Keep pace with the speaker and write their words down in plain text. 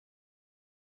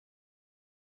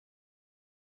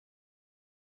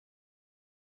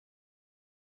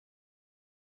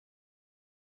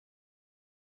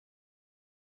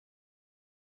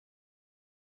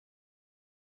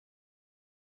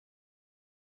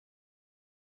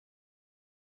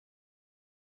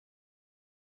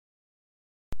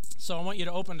So I want you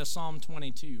to open to Psalm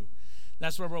 22.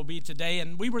 That's where we'll be today.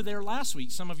 And we were there last week.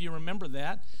 Some of you remember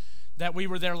that we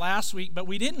were there last week, but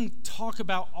we didn't talk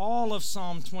about all of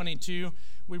Psalm 22.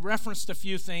 We referenced a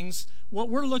few things. What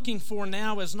we're looking for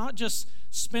now is not just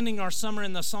spending our summer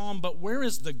in the psalm, but where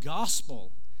is the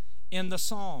gospel in the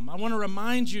psalm? I want to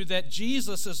remind you that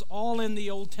Jesus is all in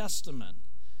the Old Testament.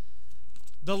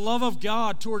 The love of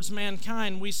God towards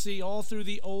mankind we see all through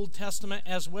the Old Testament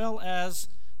as well as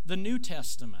the New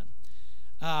Testament.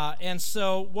 And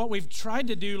so what we've tried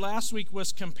to do last week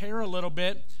was compare a little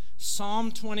bit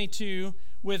Psalm 22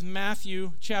 with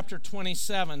Matthew chapter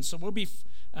 27. So we'll be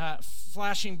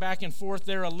flashing back and forth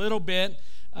there a little bit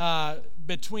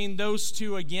between those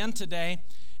two again today,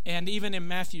 and even in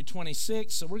Matthew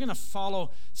 26. So we're going to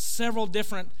follow several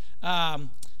different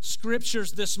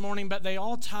scriptures this morning, but they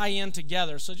all tie in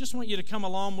together. So I just want you to come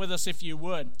along with us if you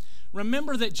would.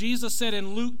 Remember that Jesus said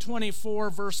in Luke 24,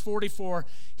 verse 44,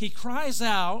 he cries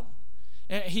out,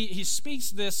 he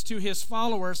speaks this to his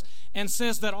followers and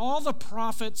says that all the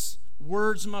prophets'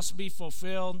 words must be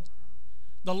fulfilled.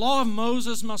 The law of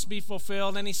Moses must be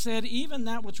fulfilled. And he said even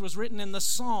that which was written in the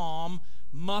psalm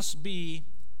must be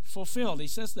fulfilled. He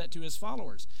says that to his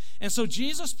followers. And so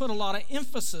Jesus put a lot of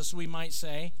emphasis, we might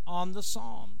say, on the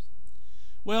psalms.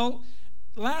 Well,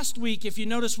 last week, if you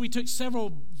notice, we took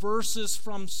several verses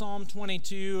from Psalm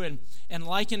 22 and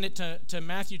likened it to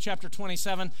Matthew chapter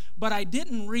 27, but I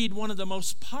didn't read one of the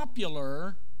most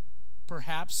popular,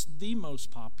 perhaps the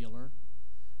most popular,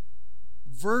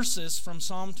 verses from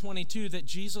Psalm 22 that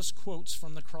Jesus quotes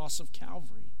from the cross of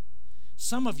Calvary.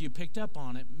 Some of you picked up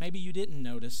on it. Maybe you didn't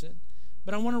notice it.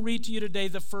 But I want to read to you today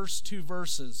the first two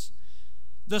verses.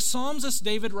 The psalmist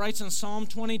David writes in Psalm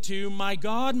 22, my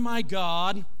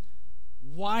God,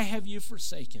 why have you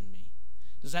forsaken me?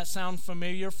 Does that sound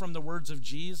familiar from the words of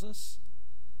Jesus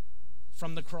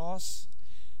from the cross?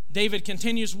 David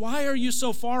continues, why are you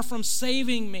so far from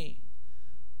saving me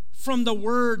from the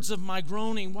words of my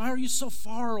groaning? Why are you so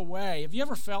far away? Have you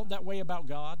ever felt that way about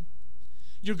God?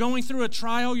 You're going through a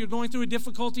trial, you're going through a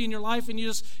difficulty in your life, and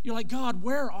you're like, God,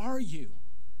 where are you?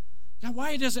 God,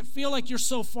 why does it feel like you're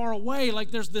so far away,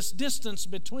 like there's this distance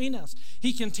between us?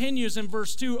 He continues in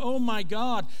verse 2, oh my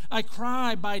God, I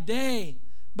cry by day,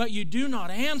 but you do not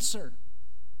answer.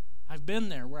 I've been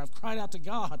there where I've cried out to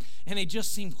God, and he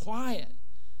just seemed quiet.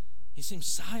 He seemed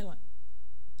silent.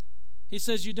 He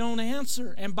says, you don't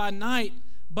answer, and by night,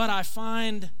 but I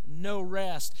find no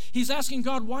rest. He's asking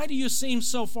God, why do you seem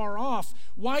so far off?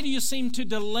 Why do you seem to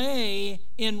delay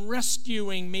in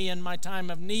rescuing me in my time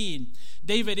of need?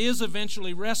 David is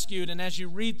eventually rescued, and as you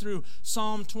read through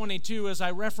Psalm 22, as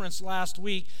I referenced last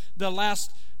week, the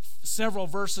last several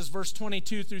verses, verse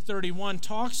 22 through 31,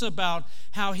 talks about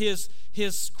how his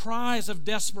cries of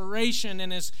desperation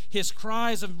and his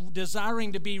cries of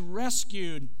desiring to be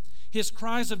rescued, his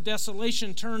cries of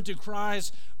desolation turn to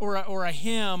cries or a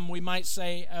hymn, we might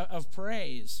say, of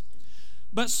praise.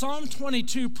 But Psalm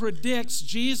 22 predicts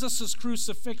Jesus'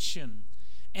 crucifixion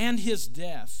and his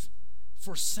death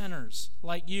for sinners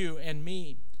like you and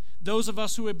me. Those of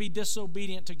us who would be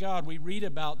disobedient to God, we read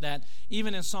about that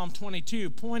even in Psalm 22,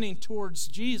 pointing towards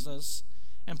Jesus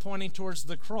and pointing towards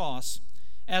the cross,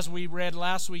 as we read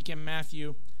last week in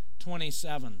Matthew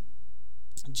 27.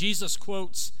 Jesus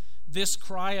quotes this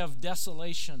cry of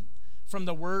desolation from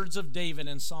the words of David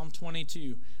in Psalm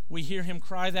 22. We hear him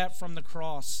cry that from the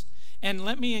cross. And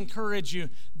let me encourage you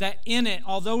that in it,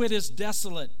 although it is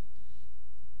desolate,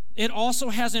 it also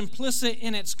has implicit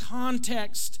in its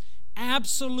context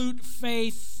absolute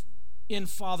faith in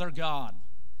Father God.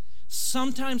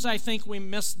 Sometimes I think we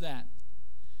miss that.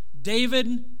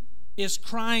 David is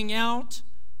crying out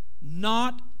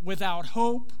not without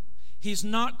hope. He's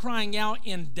not crying out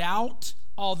in doubt,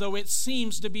 although it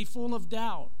seems to be full of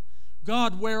doubt.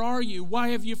 God, where are you? Why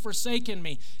have you forsaken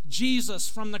me? Jesus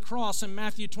from the cross in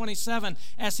Matthew 27,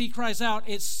 as he cries out,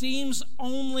 it seems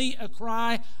only a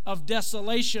cry of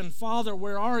desolation. Father,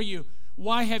 where are you?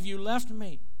 Why have you left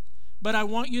me? But I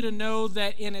want you to know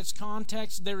that in its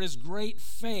context, there is great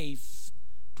faith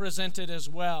presented as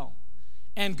well.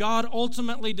 And God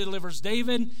ultimately delivers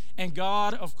David, and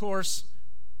God, of course,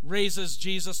 raises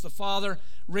Jesus, the Father,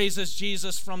 raises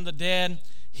Jesus from the dead.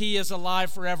 He is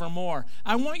alive forevermore.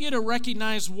 I want you to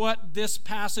recognize what this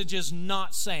passage is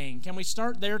not saying. Can we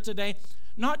start there today?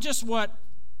 Not just what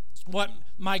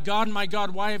my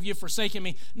God, why have you forsaken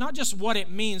me? Not just what it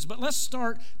means, but let's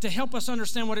start to help us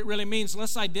understand what it really means.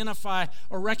 Let's identify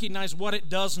or recognize what it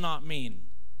does not mean.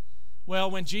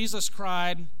 Well, when Jesus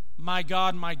cried, my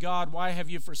God, why have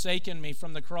you forsaken me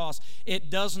from the cross? It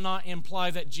does not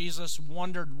imply that Jesus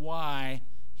wondered why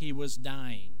he was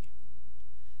dying.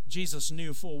 Jesus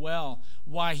knew full well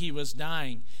why he was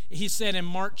dying. He said in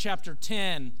Mark chapter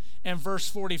 10 and verse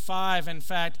 45, in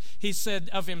fact, he said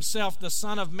of himself, the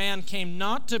Son of Man came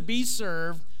not to be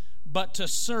served, but to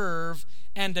serve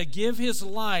and to give his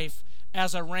life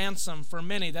as a ransom for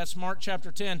many. That's Mark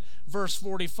chapter 10, verse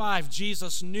 45.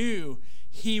 Jesus knew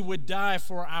he would die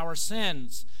for our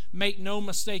sins. Make no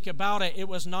mistake about it, it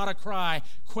was not a cry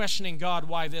questioning God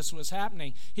why this was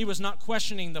happening. He was not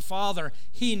questioning the Father.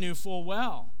 He knew full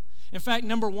well. In fact,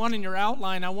 number one in your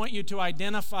outline, I want you to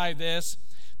identify this.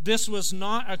 This was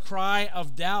not a cry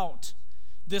of doubt.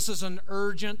 This is an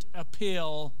urgent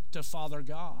appeal to Father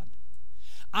God.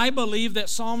 I believe that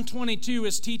Psalm 22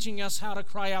 is teaching us how to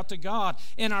cry out to God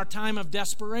in our time of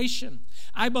desperation.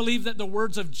 I believe that the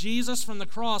words of Jesus from the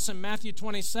cross in Matthew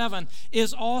 27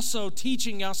 is also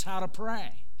teaching us how to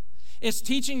pray. It's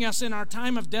teaching us in our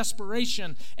time of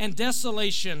desperation and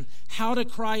desolation how to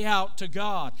cry out to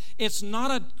God. It's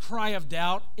not a cry of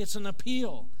doubt, it's an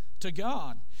appeal to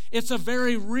God. It's a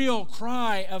very real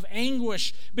cry of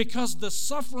anguish because the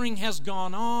suffering has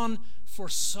gone on for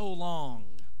so long.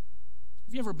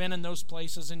 Have you ever been in those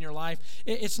places in your life?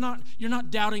 It's not, you're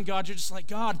not doubting God. You're just like,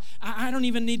 God, I don't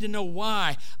even need to know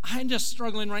why. I'm just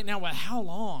struggling right now with how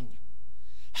long?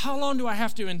 How long do I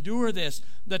have to endure this?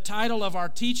 The title of our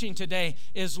teaching today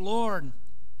is, Lord,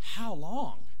 how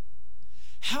long?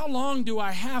 How long do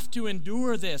I have to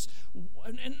endure this?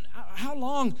 And how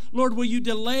long, Lord, will you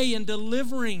delay in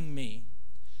delivering me?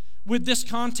 With this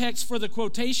context for the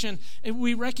quotation,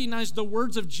 we recognize the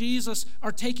words of Jesus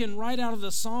are taken right out of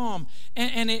the psalm,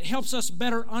 and it helps us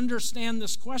better understand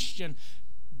this question.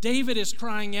 David is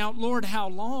crying out, Lord, how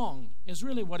long, is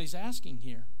really what he's asking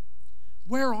here.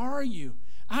 Where are you?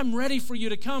 I'm ready for you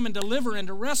to come and deliver and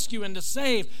to rescue and to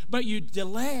save, but you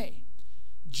delay.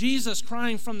 Jesus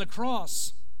crying from the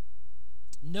cross,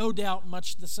 no doubt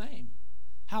much the same.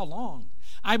 How long?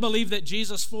 I believe that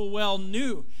Jesus full well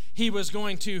knew he was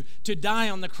going to die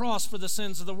on the cross for the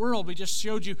sins of the world. We just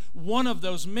showed you one of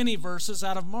those many verses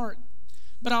out of Mark.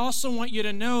 But I also want you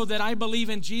to know that I believe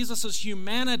in Jesus'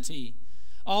 humanity.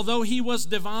 Although he was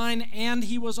divine and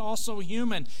he was also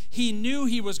human, he knew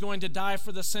he was going to die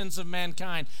for the sins of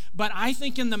mankind. But I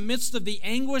think in the midst of the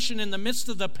anguish and in the midst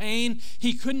of the pain,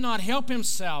 he could not help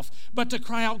himself but to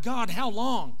cry out, God, how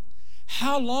long?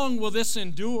 How long will this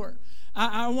endure?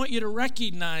 I want you to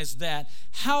recognize that.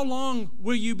 How long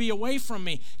will you be away from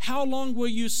me? How long will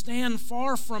you stand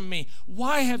far from me?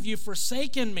 Why have you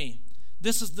forsaken me?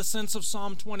 This is the sense of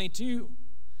Psalm 22.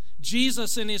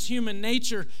 Jesus in his human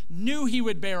nature knew he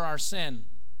would bear our sin.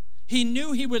 He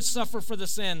knew he would suffer for the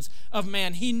sins of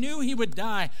man. He knew he would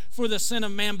die for the sin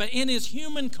of man. But in his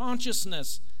human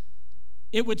consciousness,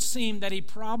 it would seem that he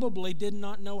probably did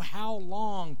not know how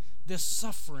long this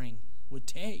suffering would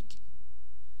take.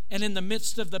 And in the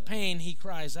midst of the pain, he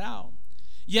cries out.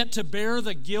 Yet to bear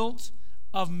the guilt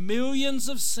of millions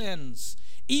of sins,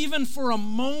 even for a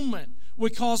moment,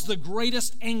 would cause the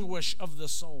greatest anguish of the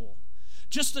soul.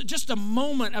 Just a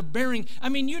moment of bearing. I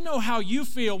mean, you know how you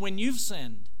feel when you've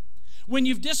sinned. When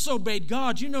you've disobeyed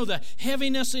God, you know the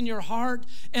heaviness in your heart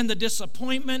and the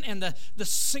disappointment and the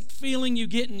sick feeling you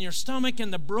get in your stomach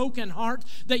and the broken heart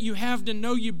that you have to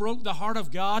know you broke the heart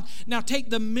of God. Now take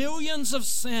the millions of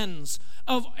sins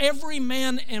of every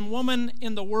man and woman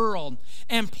in the world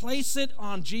and place it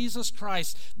on Jesus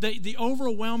Christ. The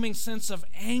overwhelming sense of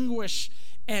anguish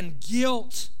and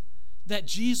guilt that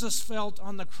Jesus felt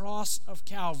on the cross of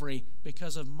Calvary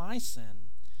because of my sin,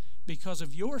 because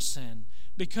of your sin,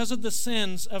 because of the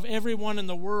sins of everyone in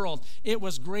the world. It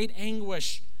was great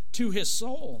anguish to his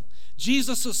soul.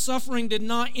 Jesus' suffering did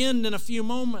not end in a few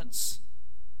moments.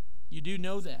 You do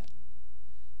know that.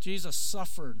 Jesus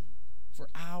suffered for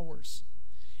hours.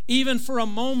 Even for a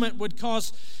moment would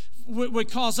cause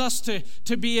us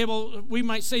to be able, we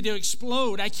might say, to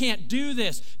explode. I can't do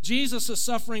this. Jesus'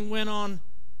 suffering went on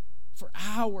for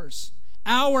hours.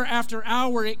 Hour after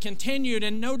hour it continued,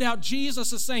 and no doubt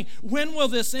Jesus is saying, when will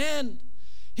this end?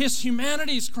 His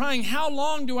humanity is crying, how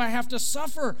long do I have to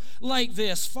suffer like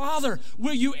this? Father,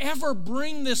 will you ever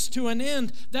bring this to an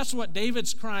end? That's what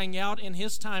David's crying out in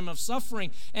his time of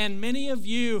suffering. And many of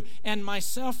you, and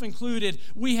myself included,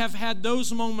 we have had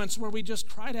those moments where we just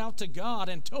cried out to God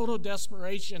in total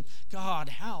desperation. God,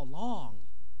 how long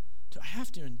do I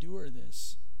have to endure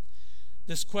this?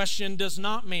 This question does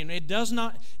not mean that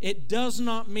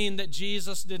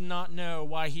Jesus did not know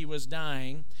why he was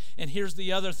dying. And here's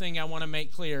the other thing I want to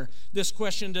make clear. This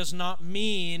question does not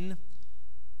mean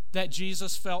that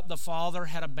Jesus felt the Father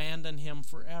had abandoned him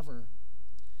forever.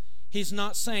 He's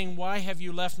not saying, why have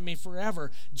you left me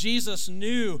forever? Jesus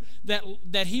knew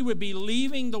that he would be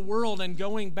leaving the world and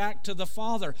going back to the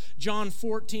Father. John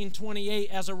 14:28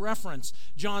 as a reference.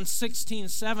 John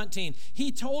 16:17.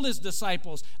 He told his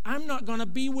disciples, I'm not going to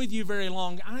be with you very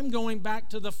long. I'm going back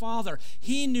to the Father.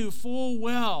 He knew full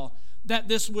well that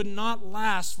this would not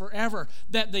last forever,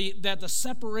 that the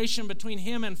separation between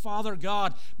him and Father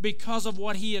God, because of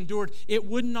what he endured, it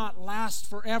would not last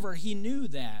forever. He knew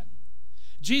that.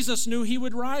 Jesus knew he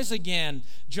would rise again.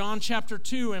 John chapter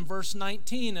 2 and verse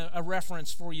 19, a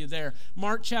reference for you there.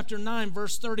 Mark chapter 9,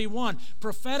 verse 31.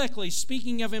 Prophetically,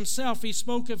 speaking of himself, he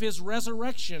spoke of his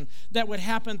resurrection that would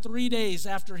happen 3 days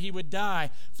after he would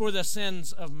die for the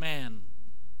sins of man.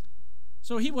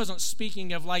 So he wasn't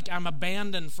speaking of like, I'm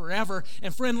abandoned forever.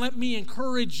 And friend, let me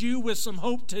encourage you with some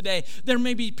hope today. There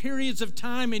may be periods of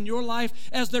time in your life,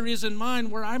 as there is in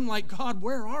mine, where I'm like, God,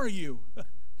 where are you?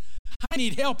 I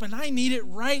need help, and I need it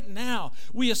right now.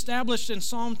 We established in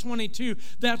Psalm 22,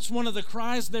 that's one of the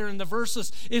cries there in the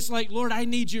verses. It's like, Lord, I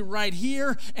need you right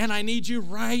here, and I need you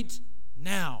right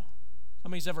now. How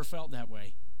many's ever felt that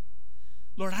way?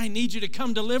 Lord, I need you to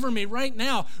come deliver me right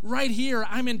now, right here.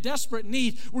 I'm in desperate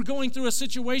need. We're going through a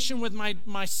situation with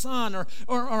my son, or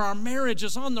our marriage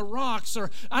is on the rocks, or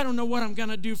I don't know what I'm going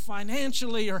to do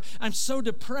financially, or I'm so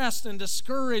depressed and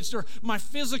discouraged, or my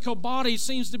physical body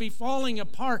seems to be falling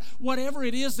apart. Whatever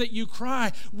it is that you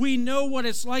cry, we know what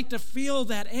it's like to feel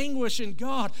that anguish in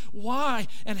God. Why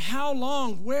and how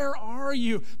long? Where are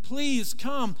you? Please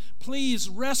come. Please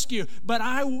rescue. But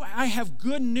I have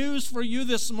good news for you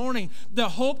this morning.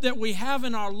 The hope that we have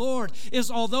in our Lord is,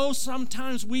 although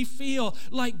sometimes we feel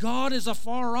like God is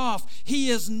afar off, He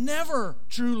is never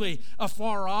truly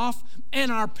afar off,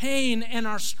 and our pain and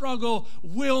our struggle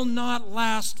will not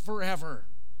last forever.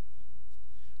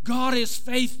 God is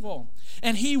faithful,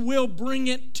 and He will bring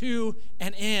it to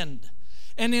an end.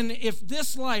 And if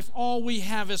this life all we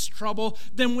have is trouble,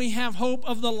 then we have hope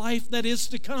of the life that is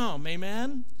to come.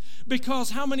 Amen? Because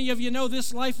how many of you know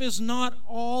this life is not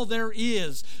all there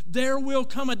is? There will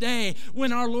come a day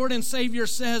when our Lord and Savior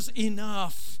says,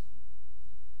 enough.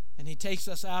 And He takes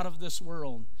us out of this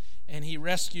world, and He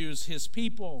rescues His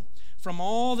people from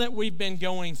all that we've been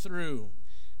going through.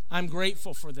 I'm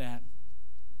grateful for that.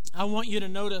 I want you to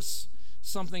notice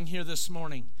something here this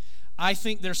morning. I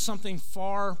think there's something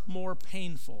far more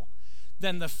painful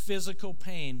than the physical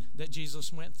pain that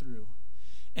Jesus went through.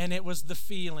 And it was the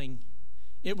feeling.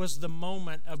 It was the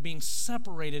moment of being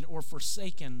separated or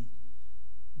forsaken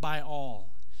by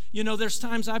all. You know, there's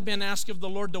times I've been asked of the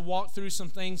Lord to walk through some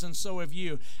things, and so have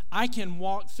you. I can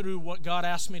walk through what God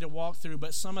asked me to walk through,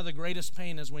 but some of the greatest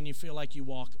pain is when you feel like you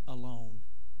walk alone.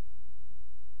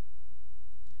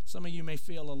 Some of you may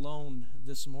feel alone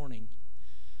this morning.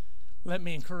 Let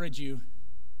me encourage you,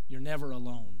 you're never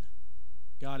alone.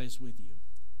 God is with you.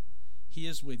 He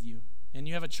is with you. And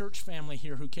you have a church family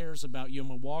here who cares about you and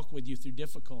will walk with you through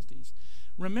difficulties.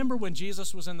 Remember when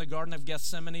Jesus was in the Garden of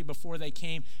Gethsemane before they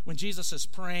came, when Jesus is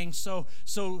praying so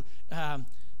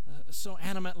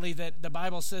animately that the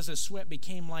Bible says his sweat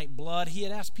became like blood. He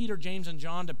had asked Peter, James, and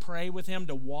John to pray with him,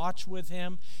 to watch with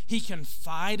him. He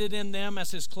confided in them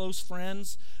as his close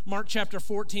friends. Mark chapter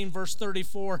 14, verse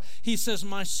 34, he says,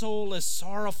 my soul is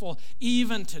sorrowful,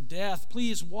 even to death.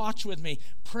 Please watch with me,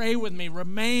 pray with me,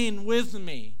 remain with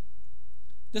me.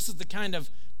 This is the kind of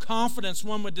confidence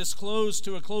one would disclose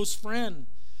to a close friend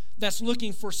that's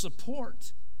looking for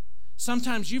support.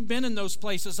 Sometimes you've been in those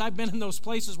places. I've been in those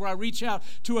places where I reach out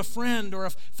to a friend or a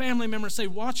family member and say,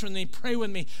 watch with me, pray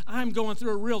with me. I'm going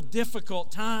through a real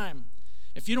difficult time.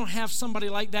 If you don't have somebody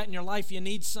like that in your life, you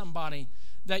need somebody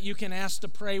that you can ask to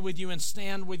pray with you and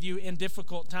stand with you in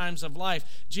difficult times of life.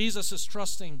 Jesus is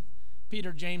trusting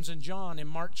Peter, James, and John in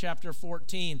Mark chapter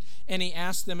 14, and He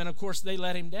asked them, and of course they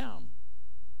let Him down.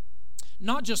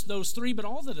 Not just those three, but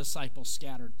all the disciples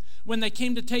scattered. When they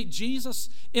came to take Jesus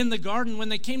in the garden, when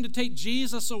they came to take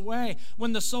Jesus away,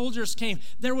 when the soldiers came,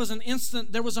 there was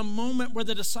a moment where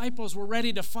the disciples were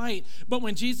ready to fight. But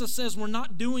when Jesus says, we're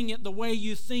not doing it the way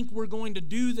you think we're going to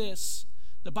do this,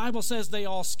 the Bible says they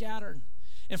all scattered.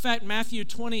 In fact, Matthew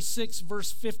 26,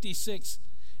 verse 56,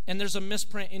 and there's a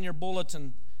misprint in your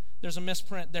bulletin. There's a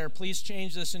misprint there. Please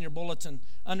change this in your bulletin.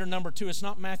 Under number 2, it's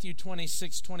not Matthew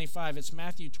 26:25. It's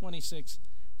Matthew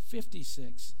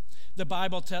 26:56. The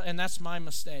Bible and that's my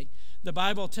mistake. The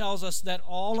Bible tells us that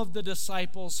all of the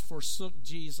disciples forsook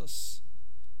Jesus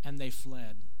and they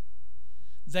fled.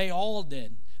 They all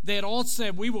did. They had all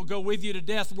said, we will go with you to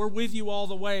death. We're with you all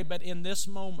the way. But in this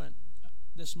moment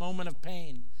of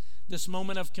pain, this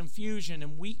moment of confusion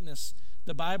and weakness,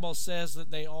 the Bible says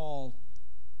that they all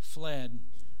fled.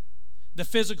 The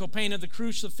physical pain of the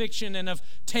crucifixion and of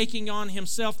taking on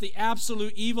himself the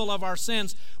absolute evil of our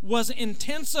sins was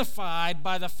intensified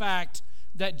by the fact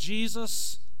that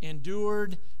Jesus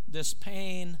endured this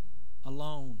pain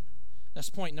alone. That's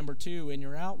point number 2 in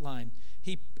your outline.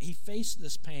 He faced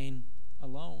this pain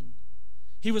alone.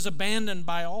 He was abandoned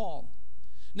by all.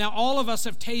 Now, all of us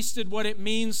have tasted what it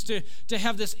means to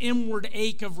have this inward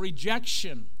ache of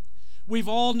rejection. We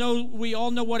all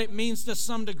know what it means to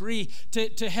some degree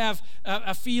to have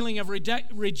a feeling of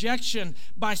rejection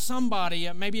by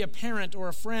somebody, maybe a parent or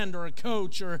a friend or a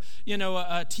coach or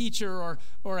a teacher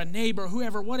or a neighbor,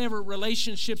 whoever, whatever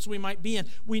relationships we might be in.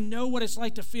 We know what it's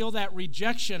like to feel that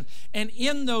rejection. And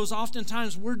in those,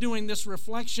 oftentimes we're doing this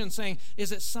reflection saying,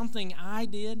 is it something I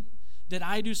did? Did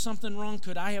I do something wrong?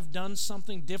 Could I have done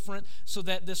something different so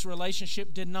that this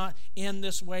relationship did not end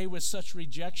this way with such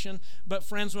rejection? But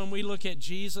friends, when we look at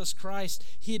Jesus Christ,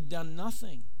 he had done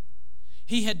nothing.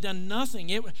 He had done nothing.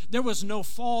 There was no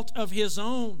fault of his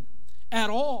own at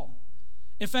all.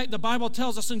 In fact, the Bible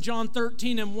tells us in John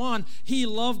 13:1, he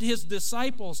loved his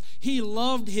disciples. He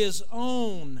loved his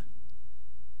own.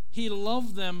 He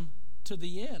loved them to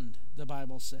the end, the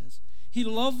Bible says. He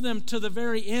loved them to the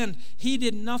very end. He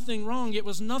did nothing wrong. It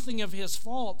was nothing of his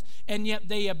fault. And yet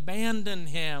they abandoned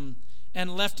him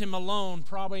and left him alone,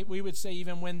 probably we would say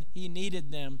even when he needed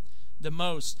them the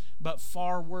most. But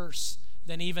far worse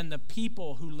than even the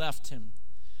people who left him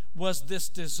was this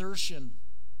desertion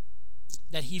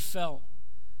that he felt.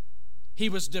 He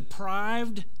was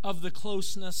deprived of the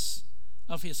closeness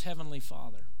of his heavenly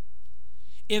Father.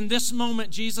 In this moment,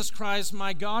 Jesus cries,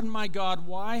 my God,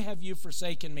 why have you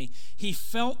forsaken me? He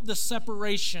felt the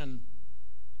separation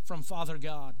from Father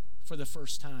God for the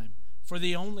first time, for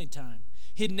the only time.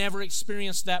 He'd never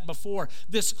experienced that before.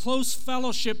 This close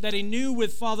fellowship that he knew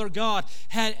with Father God,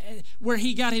 where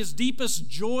he got his deepest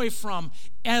joy from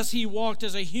as he walked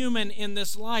as a human in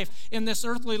this life, in this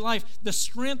earthly life, the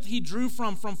strength he drew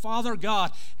from Father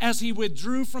God as he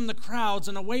withdrew from the crowds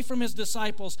and away from his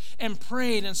disciples and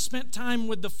prayed and spent time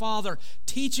with the Father,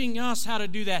 teaching us how to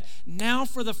do that. Now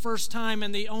for the first time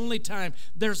and the only time,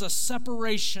 there's a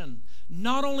separation,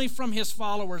 not only from his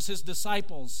followers, his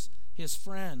disciples, his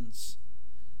friends,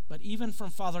 but even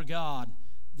from Father God,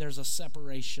 there's a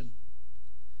separation.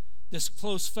 This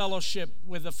close fellowship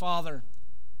with the Father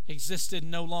existed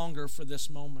no longer for this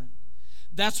moment.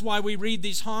 That's why we read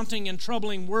these haunting and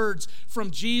troubling words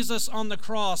from Jesus on the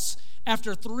cross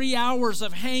after 3 hours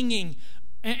of hanging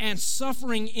and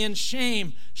suffering in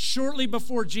shame shortly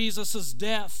before Jesus'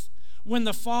 death, when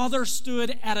the Father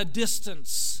stood at a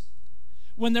distance.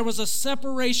 When there was a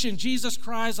separation, Jesus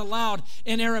cries aloud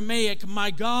in Aramaic,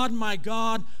 my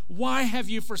God, why have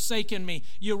you forsaken me?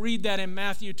 You'll read that in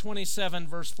Matthew 27,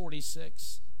 verse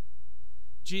 46.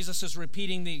 Jesus is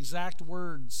repeating the exact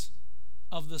words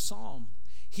of the psalm.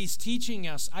 He's teaching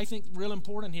us, I think real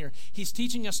important here, he's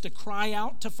teaching us to cry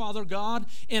out to Father God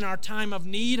in our time of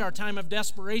need, our time of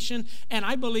desperation, and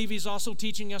I believe he's also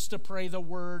teaching us to pray the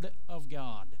word of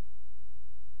God.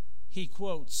 He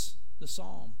quotes the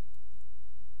psalm.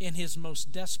 In his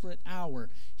most desperate hour,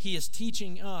 he is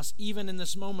teaching us, even in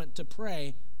this moment, to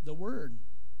pray the word.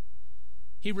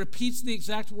 He repeats the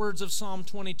exact words of Psalm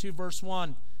 22, verse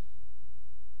 1.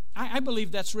 I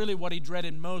believe that's really what he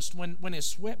dreaded most when his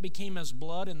sweat became as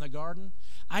blood in the garden.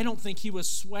 I don't think he was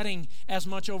sweating as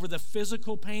much over the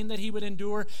physical pain that he would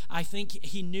endure. I think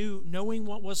he knew, knowing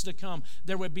what was to come,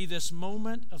 there would be this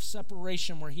moment of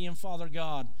separation where he and Father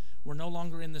God were no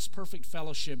longer in this perfect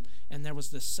fellowship, and there was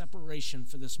this separation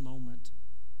for this moment.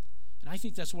 And I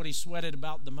think that's what he sweated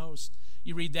about the most.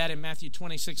 You read that in Matthew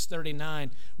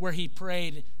 26:39, where he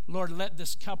prayed, Lord, let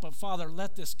this cup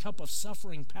of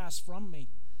suffering pass from me.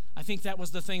 I think that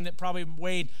was the thing that probably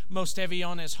weighed most heavy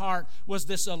on his heart, was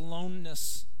this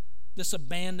aloneness, this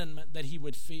abandonment that he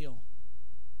would feel.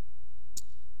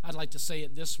 I'd like to say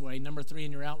it this way, number 3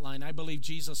 in your outline. I believe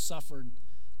Jesus suffered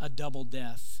a double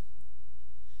death.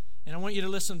 And I want you to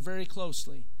listen very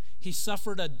closely. He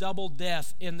suffered a double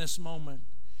death in this moment.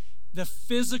 The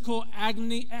physical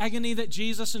agony that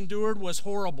Jesus endured was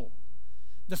horrible.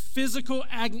 The physical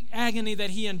agony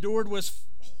that he endured was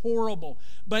horrible.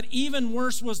 But even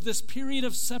worse was this period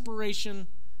of separation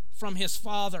from his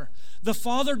Father. The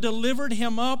Father delivered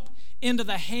him up into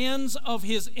the hands of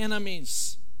his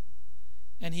enemies,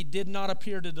 and he did not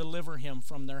appear to deliver him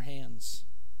from their hands.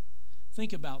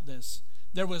 Think about this.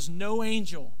 There was no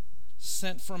angel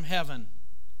sent from heaven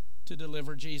to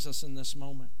deliver Jesus in this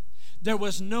moment. There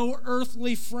was no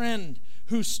earthly friend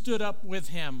who stood up with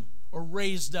him or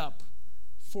raised up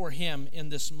for him in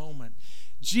this moment.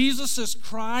 Jesus'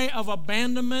 cry of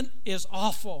abandonment is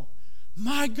awful,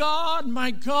 my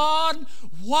God,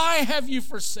 why have you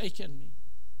forsaken me?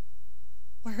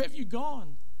 Where have you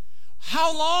gone?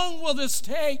 How long will this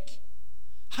take?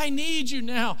 I need you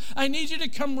now. I need you to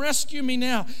come rescue me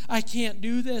now. I can't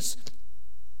do this.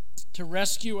 To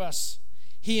rescue us,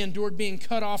 he endured being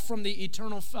cut off from the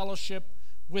eternal fellowship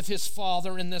with his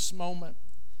Father in this moment.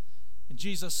 And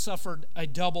Jesus suffered a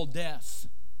double death.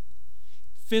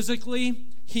 Physically,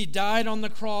 he died on the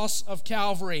cross of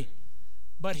Calvary,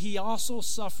 but he also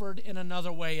suffered in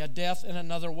another way, a death in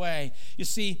another way. You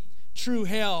see, true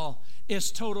hell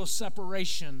is total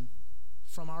separation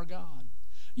from our God.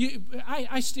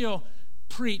 I still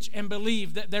preach and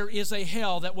believe that there is a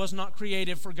hell that was not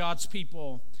created for God's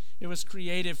people. It was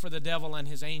created for the devil and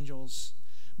his angels.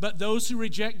 But those who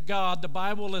reject God, the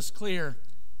Bible is clear,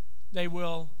 they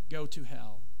will go to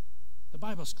hell. The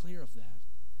Bible's clear of that.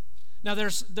 Now,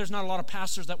 there's not a lot of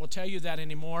pastors that will tell you that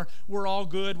anymore. We're all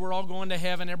good. We're all going to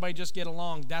heaven. Everybody just get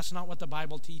along. That's not what the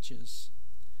Bible teaches.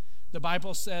 The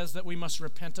Bible says that we must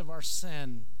repent of our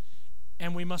sin,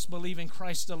 and we must believe in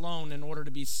Christ alone in order to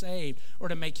be saved or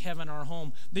to make heaven our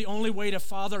home. The only way to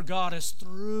Father God is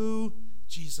through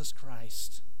Jesus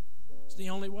Christ. It's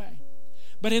the only way.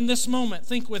 But in this moment,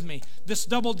 think with me, this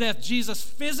double death, Jesus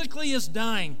physically is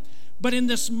dying. But in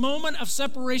this moment of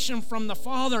separation from the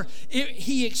Father,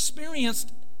 he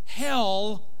experienced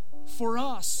hell for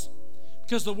us.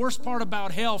 Because the worst part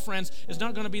about hell, friends, is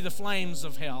not going to be the flames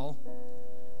of hell.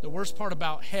 The worst part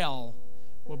about hell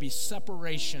will be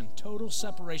separation, total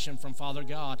separation from Father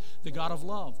God, the God of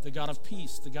love, the God of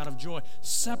peace, the God of joy.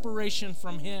 Separation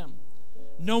from him.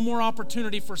 No more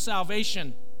opportunity for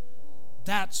salvation.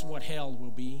 That's what hell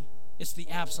will be. It's the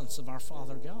absence of our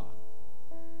Father God.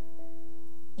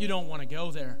 You don't want to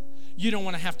go there. You don't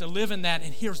want to have to live in that.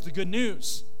 And here's the good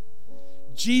news.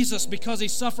 Jesus, because he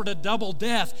suffered a double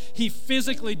death, he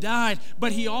physically died,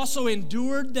 but he also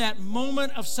endured that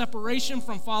moment of separation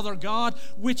from Father God,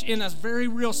 which in a very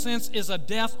real sense is a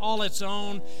death all its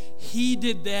own. He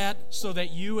did that so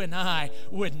that you and I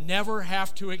would never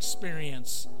have to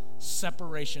experience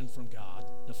separation from God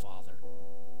the Father.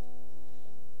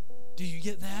 Do you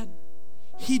get that?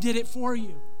 He did it for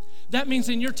you. That means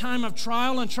in your time of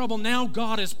trial and trouble now,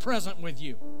 God is present with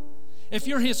you. If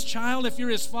you're his child, if you're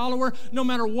his follower, no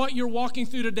matter what you're walking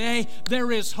through today, there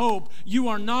is hope. You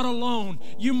are not alone.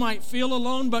 You might feel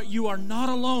alone, but you are not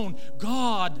alone.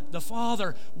 God, the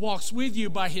Father, walks with you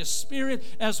by his Spirit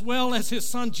as well as his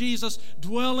Son Jesus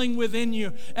dwelling within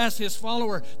you as his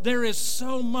follower. There is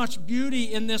so much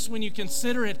beauty in this when you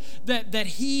consider it, that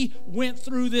he went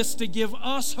through this to give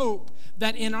us hope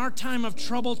that in our time of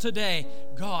trouble today,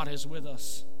 God is with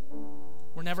us.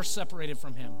 We're never separated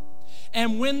from him.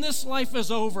 And when this life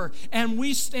is over and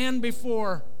we stand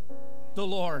before the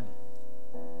Lord,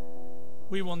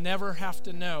 we will never have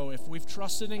to know, if we've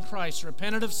trusted in Christ,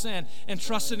 repented of sin, and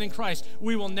trusted in Christ,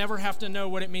 we will never have to know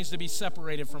what it means to be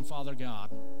separated from Father God.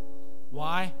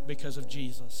 Why? Because of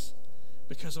Jesus.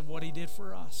 Because of what he did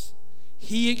for us.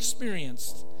 He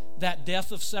experienced that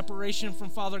death of separation from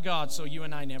Father God, so you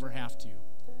and I never have to.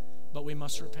 But we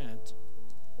must repent.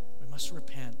 We must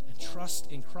repent and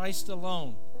trust in Christ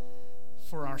alone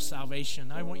for our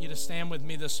salvation. I want you to stand with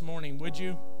me this morning, would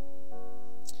you?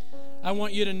 I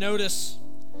want you to notice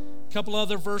a couple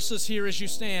other verses here as you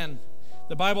stand.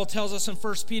 The Bible tells us in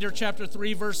 1 Peter chapter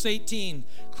 3, verse 18,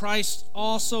 Christ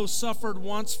also suffered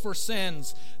once for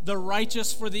sins, the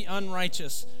righteous for the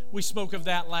unrighteous. We spoke of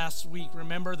that last week.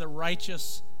 Remember, the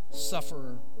righteous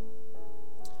sufferer.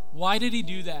 Why did he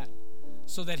do that?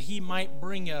 So that he might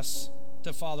bring us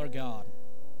to Father God.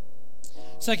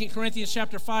 2 Corinthians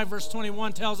chapter 5, verse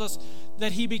 21 tells us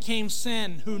that he became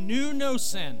sin who knew no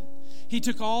sin. He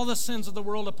took all the sins of the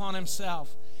world upon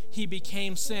himself. He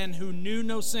became sin who knew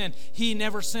no sin. He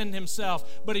never sinned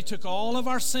himself, but he took all of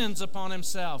our sins upon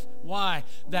himself. Why?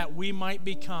 That we might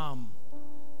become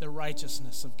the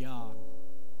righteousness of God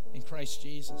in Christ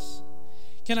Jesus.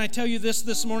 Can I tell you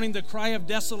this morning? The cry of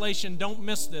desolation, don't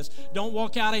miss this. Don't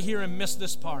walk out of here and miss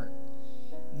this part.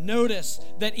 Notice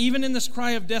that even in this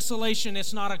cry of desolation,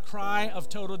 it's not a cry of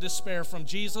total despair from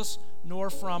Jesus nor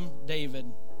from David.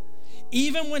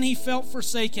 Even when he felt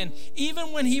forsaken,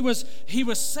 even when he was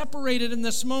separated in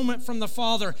this moment from the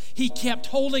Father, he kept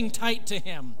holding tight to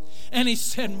him. And he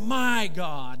said, my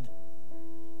God,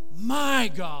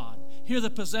 my God. Hear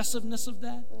the possessiveness of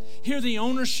that? Hear the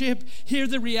ownership? Hear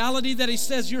the reality that he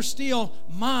says, you're still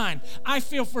mine. I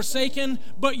feel forsaken,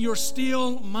 but you're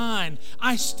still mine.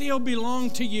 I still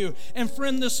belong to you. And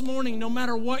friend, this morning, no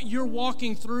matter what you're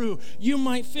walking through, you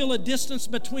might feel a distance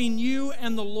between you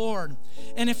and the Lord.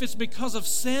 And if it's because of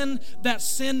sin, that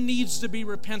sin needs to be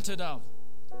repented of.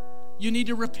 You need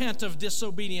to repent of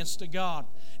disobedience to God.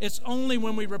 It's only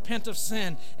when we repent of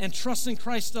sin and trust in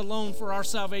Christ alone for our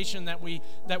salvation that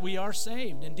we are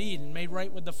saved indeed and made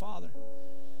right with the Father.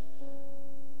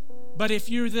 But if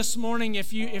you're this morning,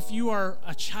 if you are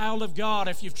a child of God,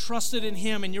 if you've trusted in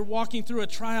Him and you're walking through a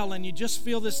trial and you just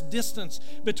feel this distance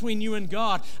between you and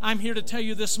God, I'm here to tell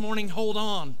you this morning, hold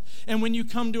on. And when you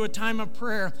come to a time of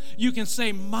prayer, you can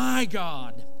say, my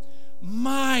God,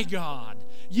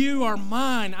 you are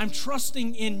mine. I'm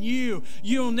trusting in you.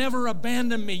 You'll never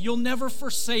abandon me. You'll never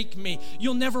forsake me.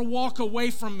 You'll never walk away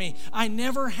from me. I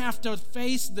never have to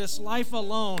face this life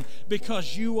alone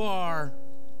because you are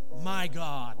my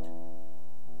God.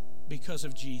 Because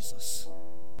of Jesus.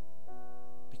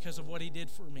 Because of what He did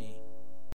for me.